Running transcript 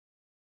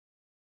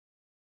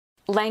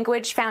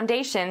Language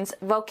Foundations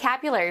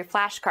Vocabulary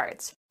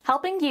Flashcards,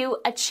 helping you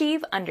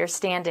achieve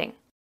understanding.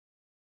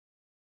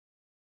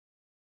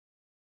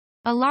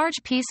 A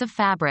large piece of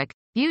fabric,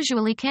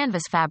 usually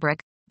canvas fabric,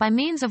 by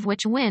means of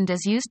which wind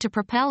is used to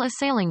propel a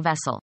sailing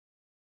vessel.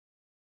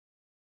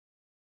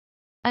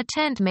 A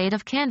tent made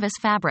of canvas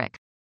fabric.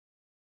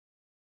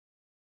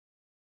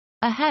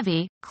 A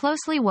heavy,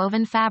 closely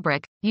woven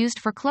fabric, used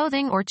for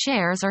clothing or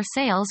chairs or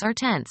sails or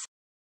tents.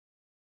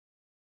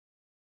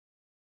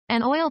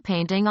 An oil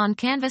painting on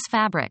canvas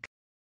fabric.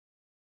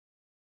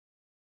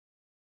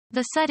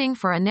 The setting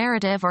for a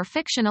narrative or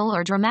fictional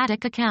or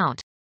dramatic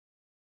account.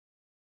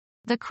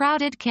 The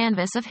crowded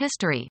canvas of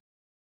history.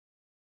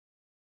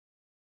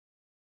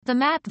 The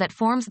map that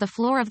forms the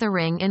floor of the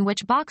ring in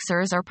which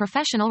boxers or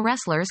professional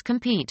wrestlers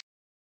compete.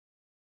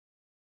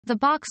 The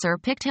boxer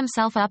picked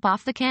himself up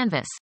off the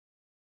canvas.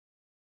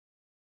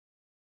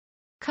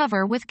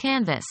 Cover with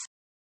canvas.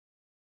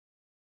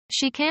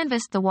 She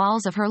canvassed the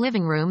walls of her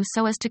living room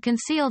so as to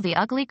conceal the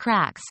ugly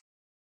cracks.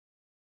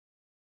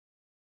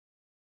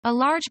 A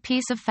large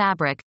piece of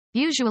fabric,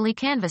 usually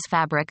canvas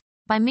fabric,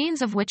 by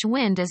means of which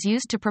wind is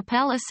used to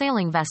propel a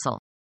sailing vessel.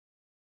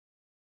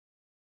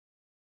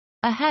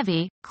 A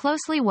heavy,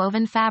 closely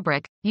woven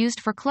fabric, used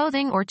for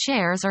clothing or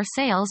chairs or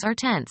sails or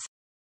tents.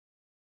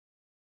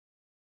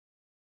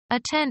 A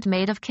tent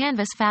made of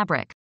canvas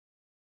fabric.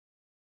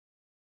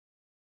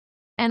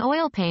 An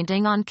oil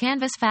painting on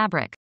canvas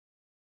fabric.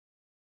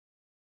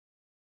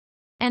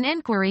 An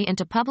inquiry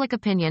into public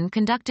opinion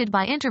conducted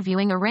by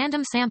interviewing a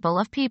random sample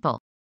of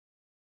people.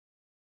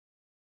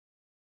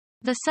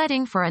 The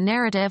setting for a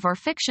narrative or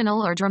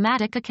fictional or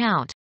dramatic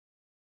account.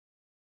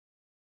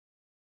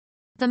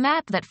 The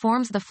map that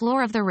forms the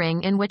floor of the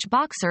ring in which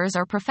boxers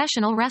or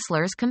professional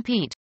wrestlers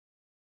compete.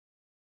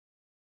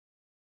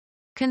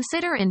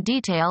 Consider in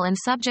detail and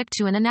subject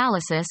to an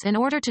analysis in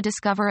order to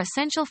discover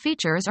essential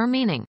features or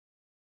meaning.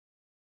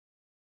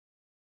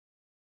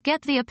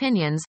 Get the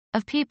opinions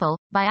of people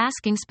by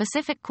asking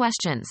specific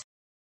questions.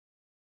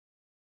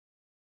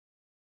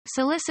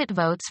 Solicit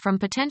votes from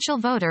potential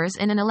voters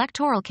in an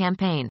electoral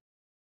campaign.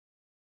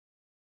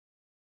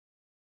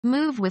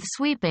 Move with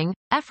sweeping,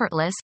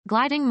 effortless,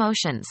 gliding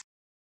motions.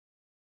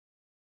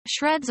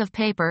 Shreds of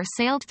paper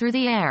sailed through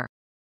the air.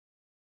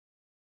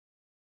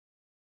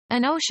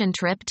 An ocean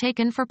trip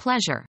taken for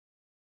pleasure.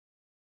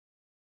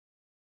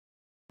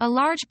 A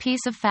large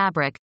piece of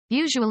fabric,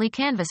 usually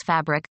canvas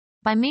fabric,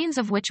 by means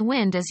of which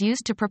wind is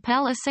used to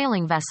propel a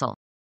sailing vessel.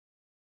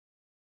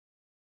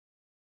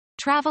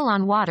 Travel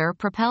on water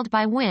propelled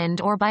by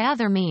wind or by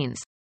other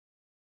means.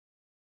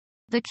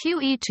 The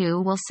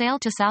QE2 will sail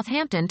to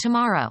Southampton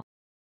tomorrow.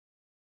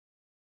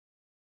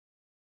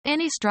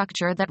 Any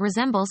structure that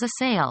resembles a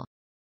sail.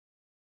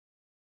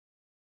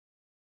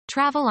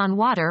 Travel on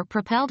water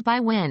propelled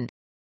by wind.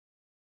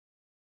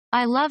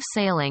 I love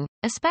sailing,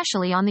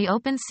 especially on the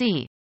open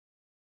sea.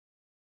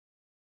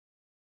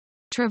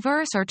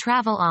 Traverse or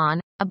travel on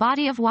a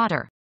body of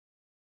water.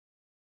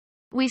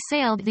 We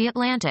sailed the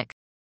Atlantic.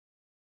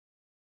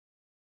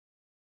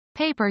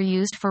 Paper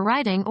used for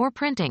writing or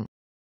printing.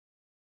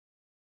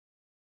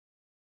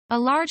 A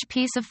large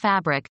piece of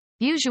fabric,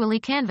 usually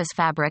canvas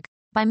fabric,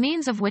 by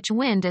means of which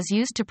wind is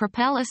used to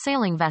propel a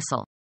sailing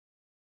vessel.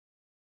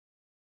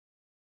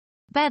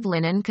 Bed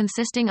linen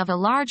consisting of a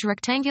large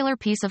rectangular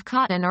piece of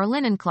cotton or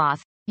linen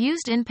cloth,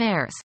 used in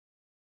pairs.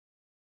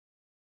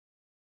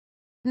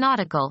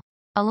 Nautical.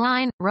 A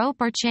line, rope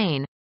or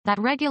chain, that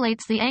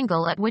regulates the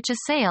angle at which a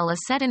sail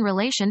is set in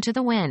relation to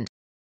the wind.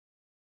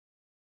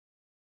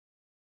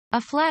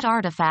 A flat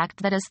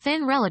artifact that is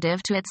thin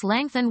relative to its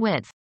length and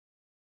width.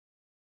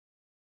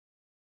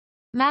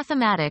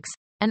 Mathematics.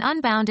 An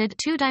unbounded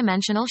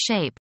two-dimensional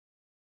shape.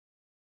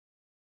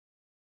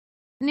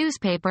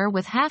 Newspaper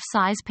with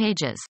half-size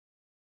pages.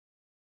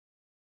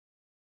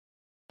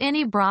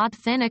 Any broad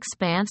thin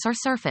expanse or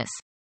surface.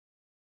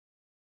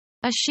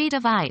 A sheet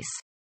of ice.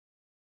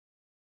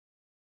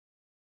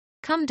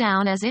 Come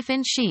down as if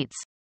in sheets.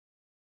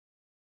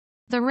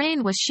 The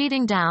rain was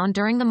sheeting down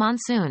during the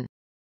monsoon.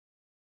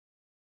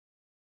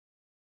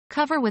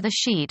 Cover with a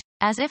sheet,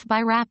 as if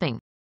by wrapping.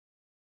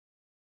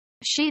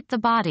 Sheet the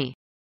body.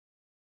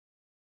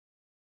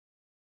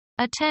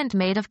 A tent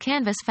made of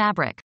canvas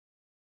fabric.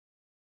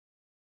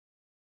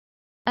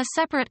 A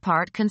separate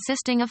part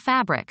consisting of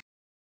fabric.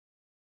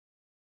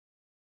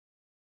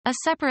 A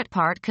separate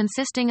part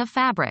consisting of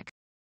fabric.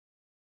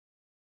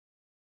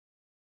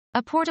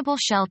 A portable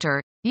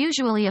shelter,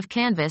 usually of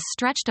canvas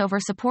stretched over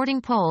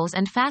supporting poles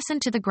and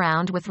fastened to the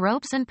ground with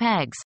ropes and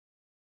pegs.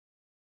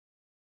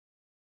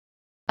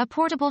 A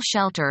portable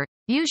shelter,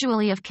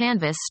 usually of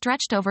canvas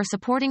stretched over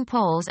supporting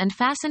poles and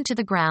fastened to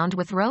the ground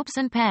with ropes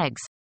and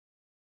pegs.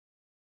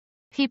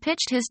 He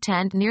pitched his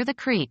tent near the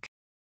creek.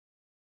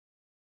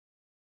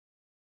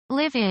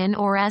 Live in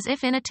or as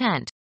if in a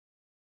tent.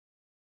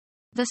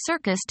 The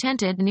circus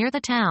tented near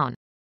the town.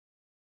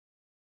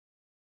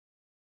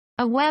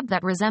 A web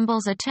that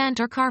resembles a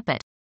tent or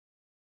carpet.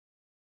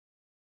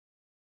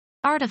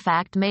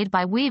 Artifact made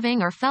by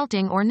weaving or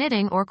felting or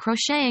knitting or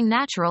crocheting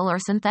natural or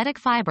synthetic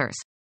fibers.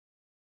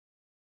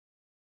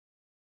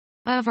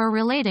 of or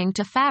relating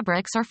to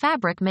fabrics or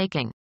fabric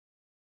making.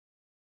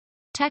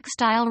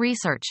 Textile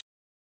research.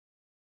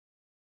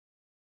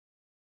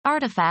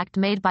 Artifact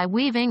made by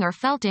weaving or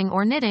felting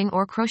or knitting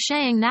or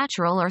crocheting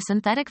natural or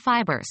synthetic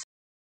fibers.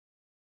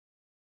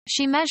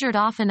 She measured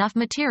off enough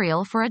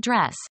material for a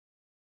dress.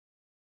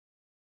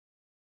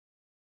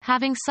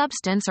 Having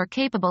substance or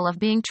capable of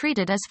being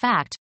treated as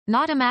fact,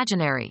 not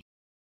imaginary.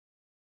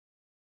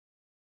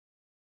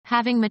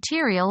 Having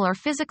material or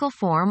physical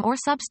form or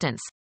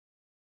substance.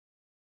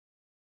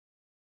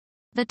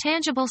 The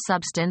tangible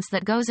substance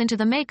that goes into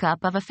the makeup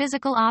of a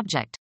physical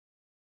object.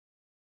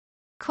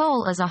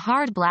 Coal is a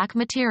hard black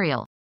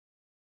material.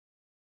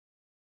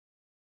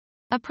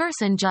 A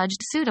person judged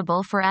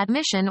suitable for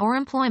admission or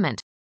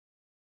employment.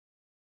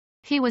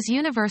 He was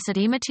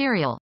university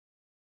material.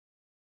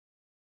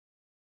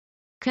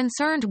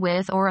 Concerned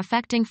with or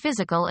affecting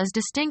physical as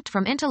distinct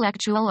from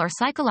intellectual or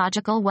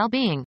psychological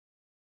well-being.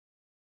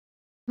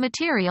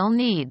 Material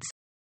needs.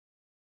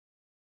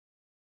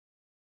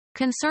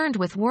 Concerned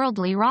with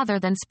worldly rather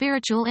than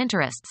spiritual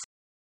interests.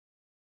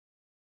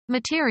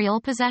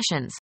 Material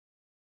possessions.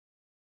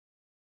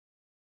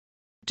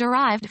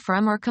 Derived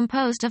from or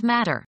composed of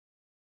matter.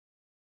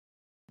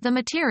 The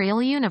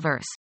material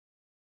universe.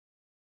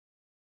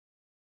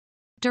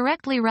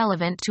 Directly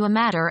relevant to a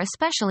matter,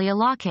 especially a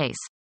law case.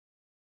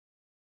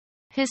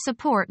 His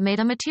support made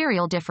a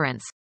material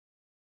difference.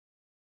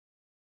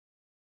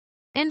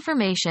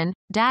 Information,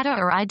 data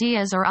or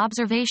ideas or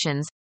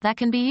observations, that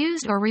can be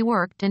used or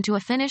reworked into a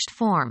finished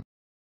form.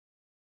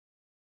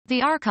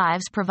 The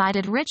archives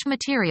provided rich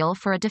material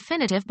for a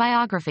definitive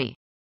biography.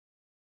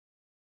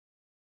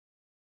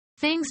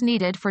 Things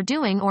needed for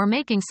doing or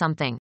making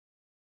something.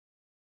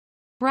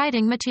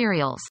 Writing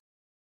materials.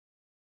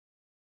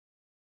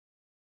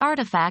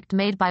 Artifact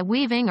made by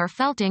weaving or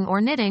felting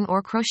or knitting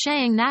or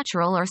crocheting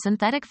natural or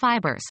synthetic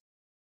fibers.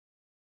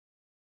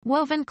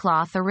 Woven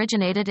cloth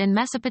originated in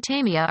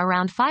Mesopotamia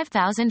around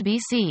 5000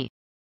 BC.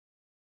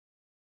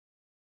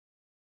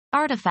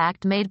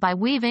 Artifact made by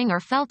weaving or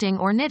felting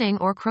or knitting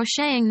or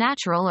crocheting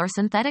natural or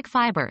synthetic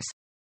fibers.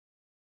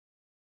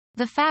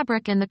 The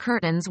fabric in the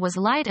curtains was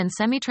light and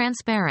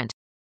semi-transparent.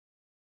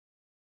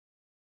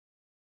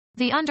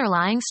 The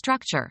underlying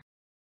structure.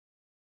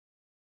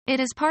 It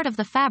is part of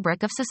the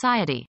fabric of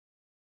society.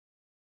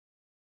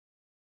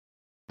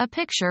 A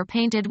picture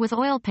painted with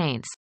oil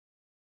paints.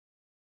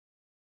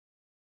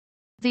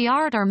 The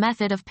art or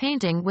method of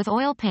painting with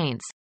oil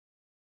paints.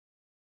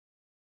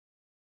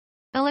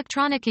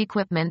 Electronic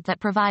equipment that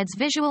provides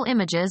visual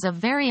images of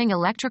varying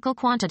electrical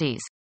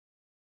quantities.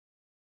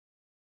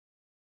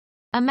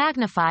 A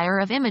magnifier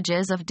of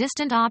images of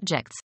distant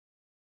objects.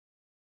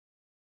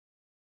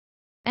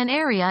 An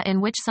area in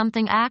which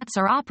something acts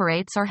or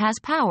operates or has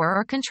power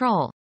or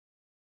control.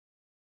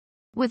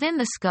 Within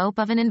the scope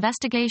of an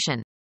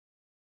investigation.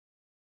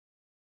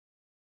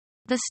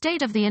 The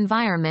state of the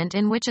environment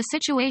in which a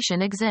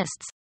situation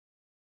exists.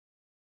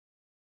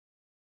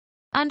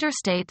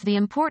 Understate the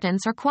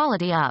importance or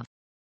quality of.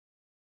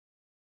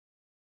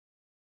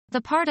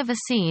 The part of a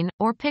scene,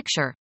 or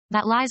picture,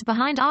 that lies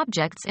behind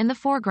objects in the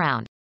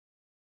foreground.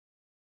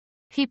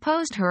 He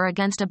posed her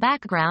against a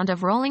background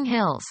of rolling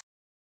hills.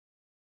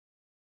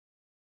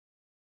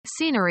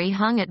 Scenery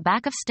hung at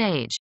back of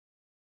stage.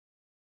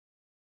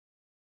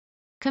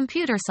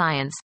 Computer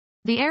science.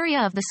 The area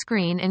of the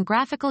screen in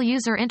graphical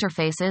user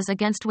interfaces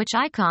against which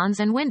icons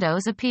and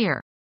windows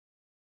appear.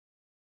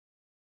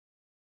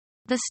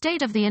 The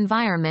state of the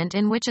environment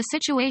in which a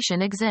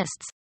situation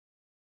exists.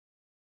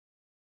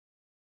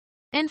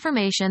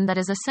 Information that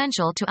is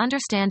essential to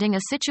understanding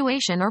a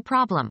situation or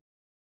problem.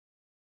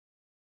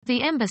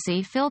 The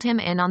embassy filled him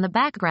in on the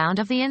background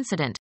of the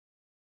incident.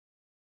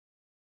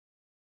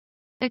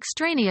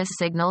 Extraneous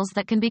signals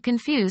that can be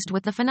confused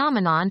with the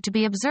phenomenon to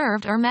be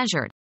observed or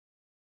measured.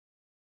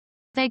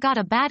 They got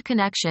a bad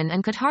connection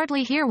and could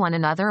hardly hear one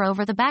another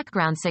over the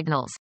background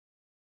signals.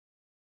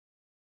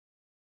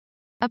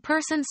 A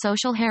person's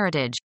social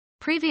heritage,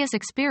 previous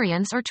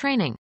experience or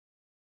training.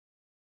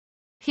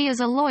 He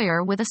is a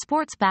lawyer with a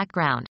sports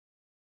background.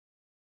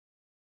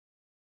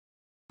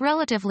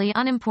 Relatively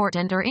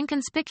unimportant or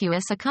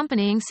inconspicuous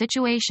accompanying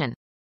situation.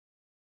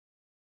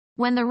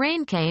 When the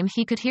rain came,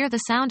 he could hear the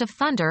sound of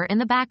thunder in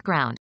the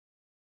background.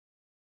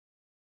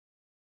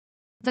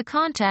 The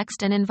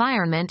context and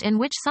environment in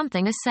which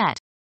something is set.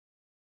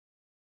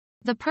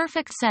 The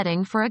perfect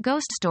setting for a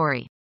ghost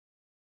story.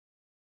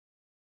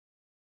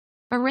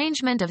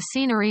 Arrangement of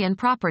scenery and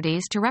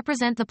properties to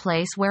represent the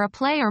place where a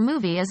play or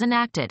movie is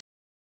enacted.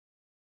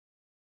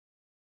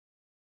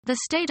 The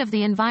state of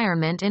the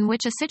environment in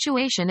which a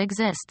situation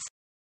exists.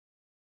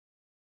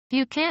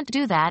 You can't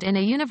do that in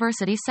a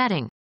university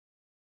setting.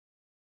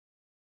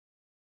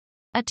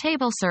 A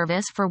table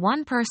service for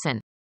one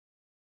person.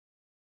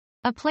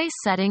 A place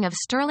setting of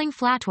sterling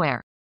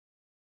flatware.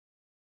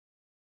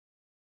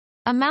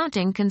 A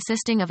mounting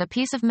consisting of a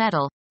piece of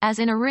metal, as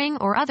in a ring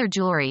or other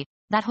jewelry,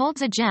 that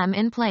holds a gem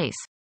in place.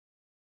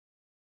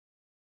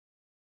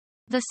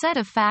 The set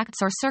of facts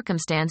or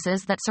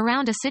circumstances that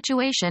surround a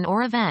situation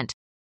or event.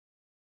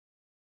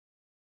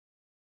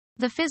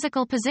 The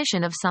physical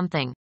position of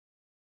something.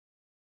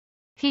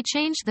 He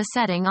changed the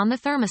setting on the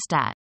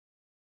thermostat.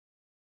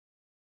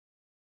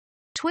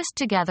 Twist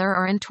together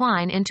or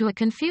entwine into a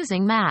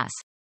confusing mass.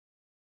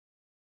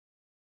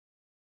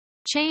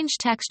 Change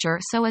texture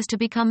so as to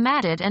become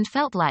matted and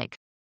felt-like.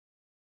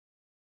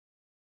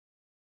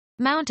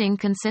 Mounting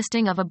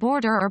consisting of a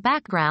border or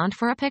background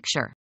for a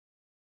picture.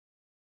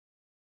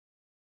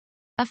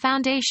 A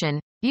foundation,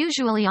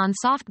 usually on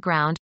soft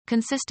ground,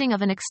 consisting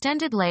of an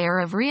extended layer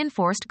of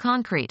reinforced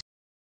concrete.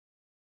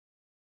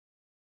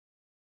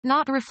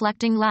 Not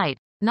reflecting light,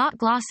 not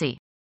glossy.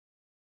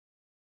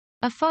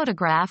 A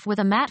photograph with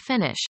a matte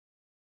finish.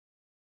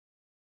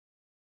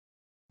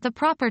 The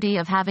property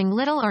of having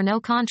little or no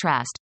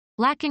contrast,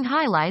 lacking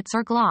highlights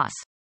or gloss.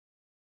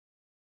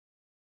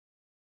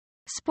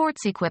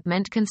 Sports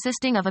equipment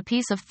consisting of a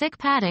piece of thick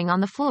padding on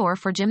the floor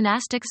for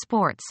gymnastic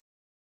sports.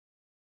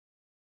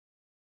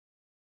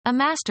 A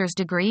master's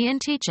degree in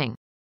teaching.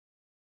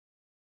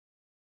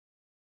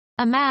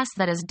 A mass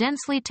that is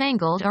densely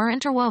tangled or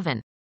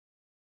interwoven.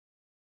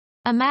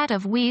 A mat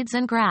of weeds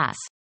and grass.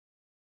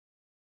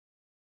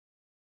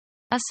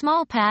 A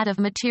small pad of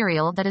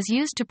material that is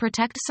used to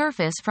protect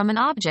surface from an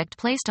object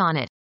placed on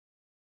it.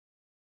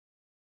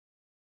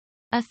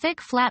 A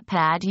thick flat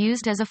pad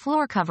used as a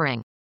floor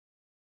covering.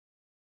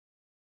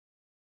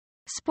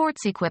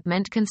 Sports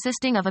equipment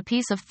consisting of a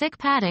piece of thick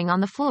padding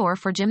on the floor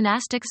for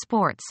gymnastic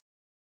sports.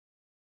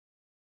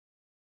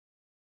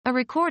 A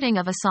recording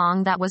of a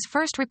song that was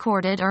first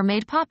recorded or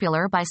made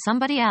popular by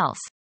somebody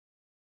else.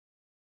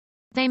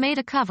 They made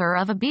a cover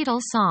of a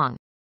Beatles song.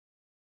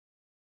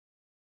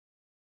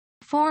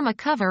 Form a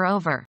cover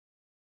over.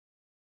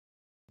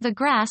 The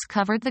grass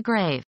covered the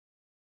grave.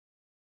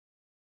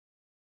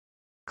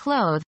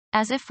 Clothe,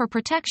 as if for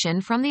protection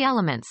from the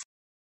elements.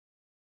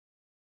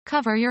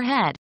 Cover your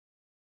head.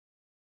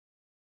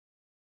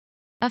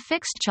 A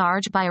fixed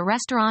charge by a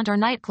restaurant or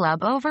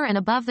nightclub over and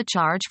above the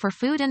charge for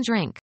food and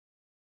drink.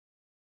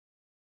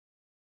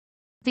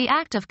 The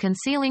act of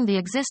concealing the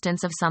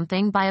existence of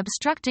something by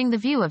obstructing the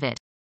view of it.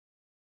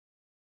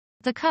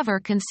 The cover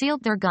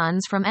concealed their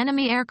guns from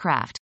enemy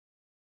aircraft.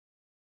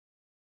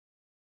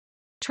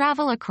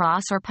 Travel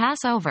across or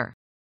pass over.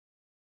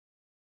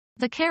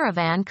 The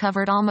caravan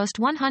covered almost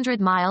 100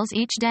 miles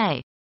each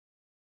day.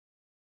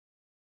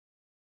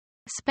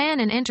 Span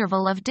an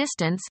interval of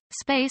distance,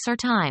 space or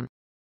time.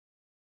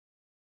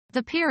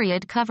 The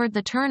period covered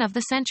the turn of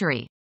the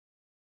century.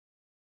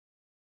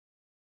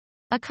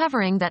 A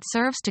covering that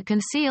serves to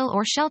conceal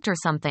or shelter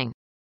something.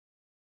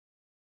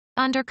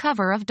 Under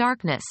cover of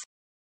darkness.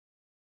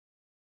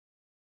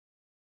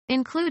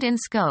 Include in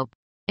scope.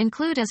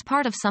 Include as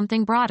part of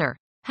something broader.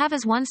 Have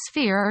as one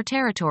sphere or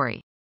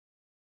territory.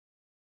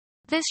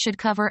 This should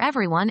cover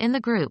everyone in the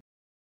group.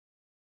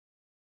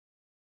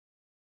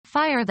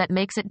 Fire that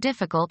makes it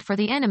difficult for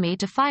the enemy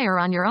to fire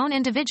on your own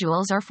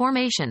individuals or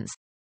formations.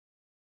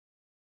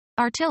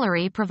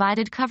 Artillery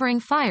provided covering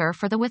fire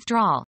for the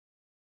withdrawal.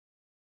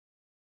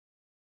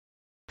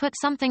 Put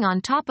something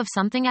on top of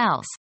something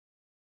else.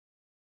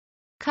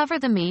 Cover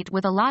the meat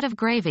with a lot of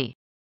gravy.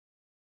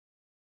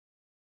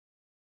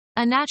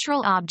 A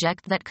natural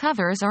object that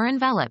covers or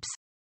envelops.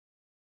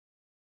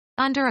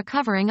 Under a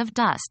covering of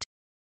dust.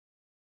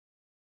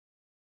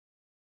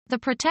 The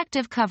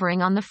protective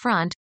covering on the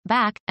front,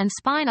 back, and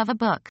spine of a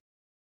book.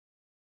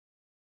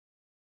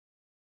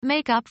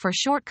 Make up for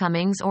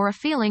shortcomings or a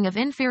feeling of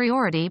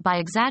inferiority by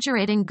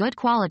exaggerating good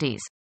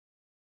qualities.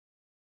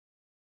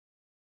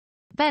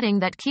 Bedding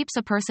that keeps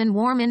a person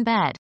warm in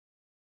bed.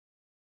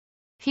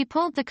 He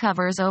pulled the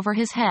covers over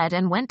his head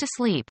and went to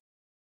sleep.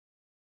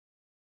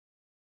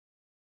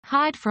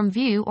 Hide from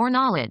view or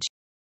knowledge.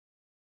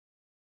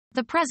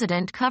 The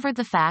president covered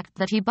the fact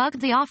that he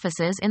bugged the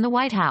offices in the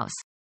White House.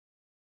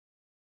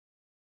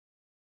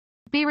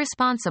 Be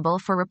responsible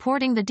for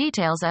reporting the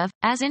details of,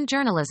 as in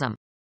journalism.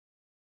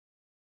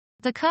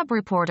 The cub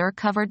reporter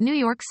covered New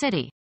York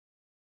City.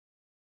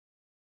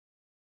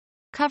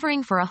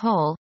 Covering for a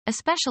hole,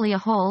 especially a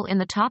hole in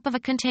the top of a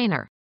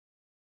container.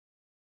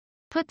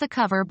 Put the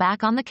cover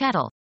back on the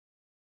kettle.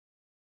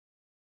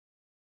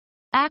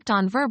 Act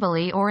on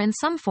verbally or in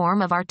some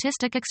form of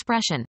artistic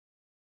expression.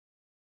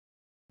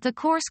 The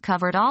course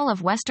covered all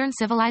of Western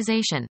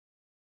civilization.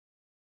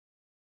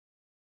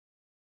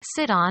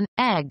 Sit on,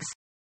 eggs.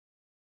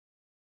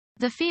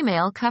 The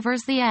female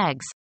covers the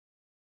eggs.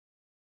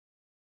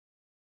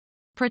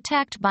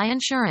 Protect by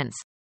insurance.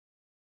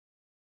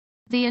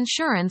 The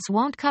insurance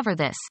won't cover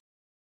this.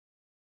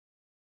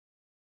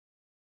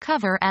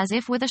 Cover as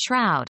if with a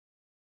shroud.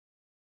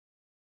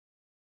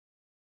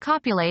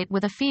 Copulate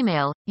with a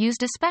female,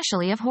 used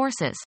especially of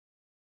horses.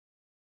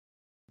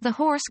 The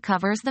horse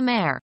covers the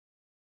mare.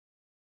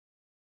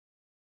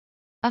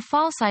 A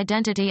false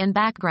identity and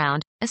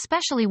background,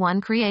 especially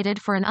one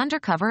created for an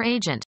undercover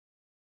agent.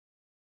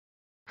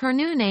 Her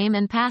new name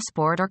and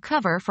passport or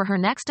cover for her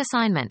next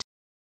assignment.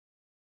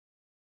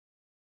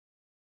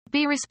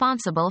 Be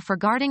responsible for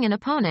guarding an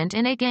opponent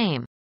in a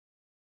game.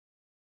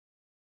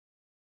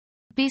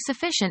 Be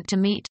sufficient to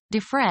meet,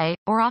 defray,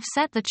 or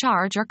offset the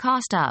charge or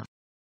cost of.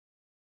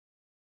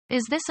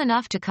 Is this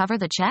enough to cover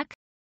the check?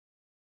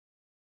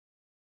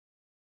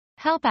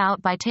 Help out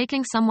by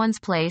taking someone's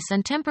place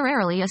and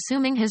temporarily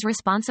assuming his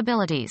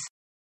responsibilities.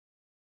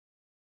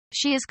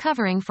 She is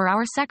covering for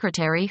our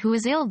secretary who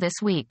is ill this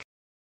week.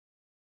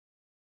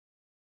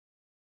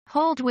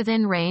 Hold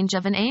within range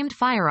of an aimed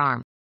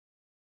firearm.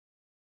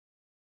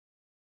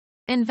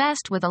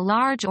 Invest with a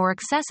large or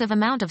excessive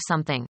amount of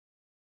something.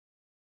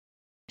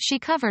 She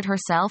covered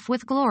herself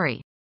with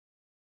glory.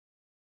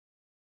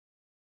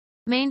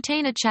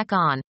 Maintain a check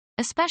on,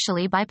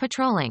 especially by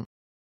patrolling.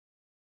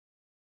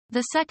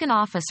 The second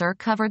officer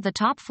covered the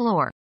top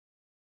floor.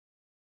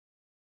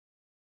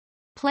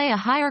 Play a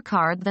higher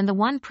card than the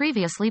one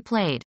previously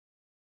played.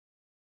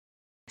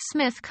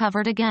 Smith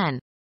covered again.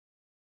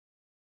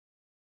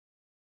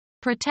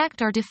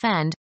 Protect or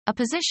defend, a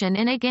position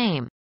in a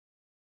game.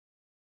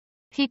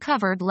 He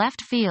covered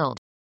left field.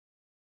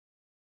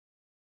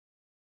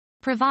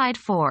 Provide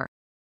for.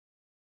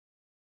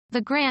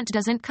 The grant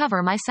doesn't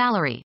cover my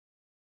salary.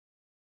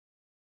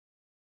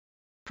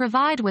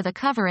 Provide with a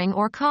covering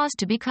or cause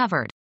to be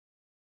covered.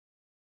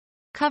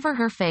 Cover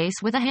her face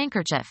with a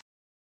handkerchief.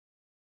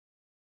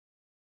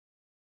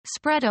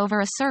 Spread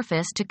over a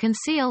surface to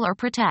conceal or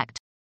protect.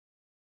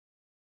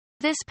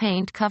 This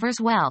paint covers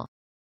well.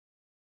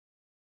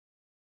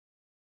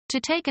 To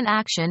take an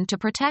action to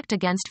protect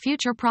against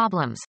future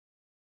problems.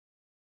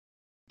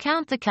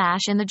 Count the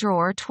cash in the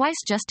drawer twice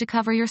just to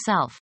cover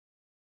yourself.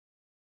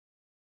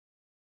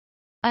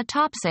 A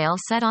topsail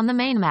set on the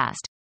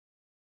mainmast.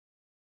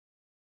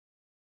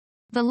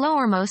 The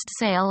lowermost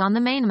sail on the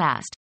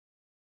mainmast.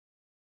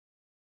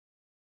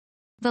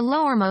 The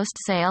lowermost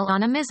sail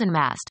on a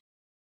mizzenmast.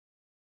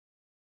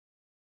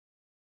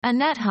 A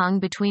net hung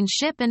between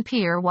ship and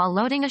pier while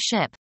loading a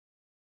ship.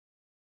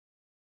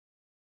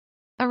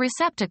 A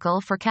receptacle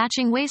for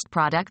catching waste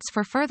products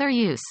for further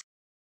use.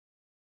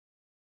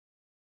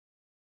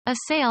 A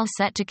sail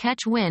set to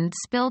catch wind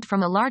spilled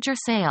from a larger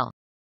sail.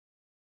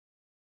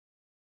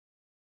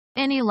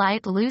 Any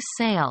light loose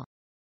sail.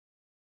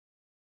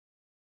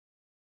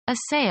 A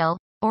sail,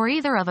 or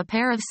either of a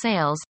pair of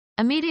sails,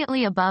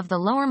 immediately above the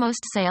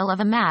lowermost sail of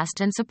a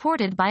mast and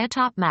supported by a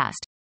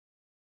topmast.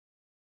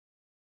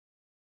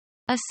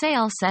 A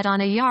sail set on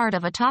a yard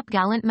of a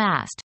topgallant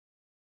mast.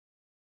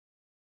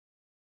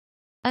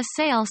 A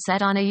sail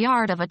set on a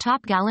yard of a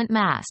topgallant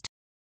mast.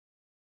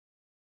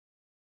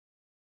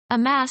 A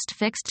mast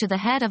fixed to the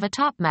head of a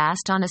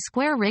topmast on a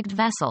square-rigged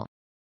vessel.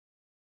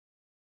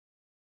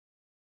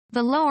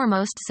 The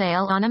lowermost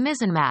sail on a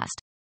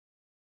mizzenmast.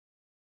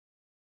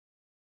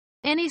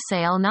 Any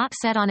sail not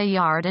set on a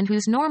yard and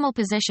whose normal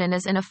position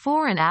is in a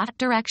fore and aft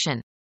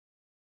direction.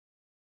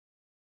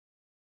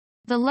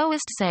 The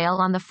lowest sail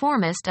on the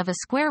foremast of a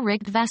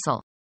square-rigged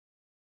vessel.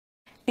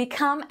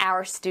 Become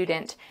our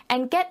student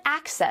and get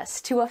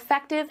access to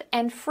effective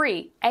and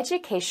free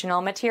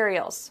educational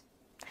materials.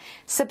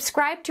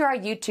 Subscribe to our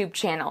YouTube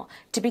channel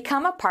to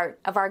become a part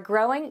of our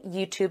growing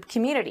YouTube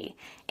community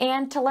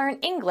and to learn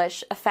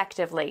English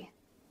effectively.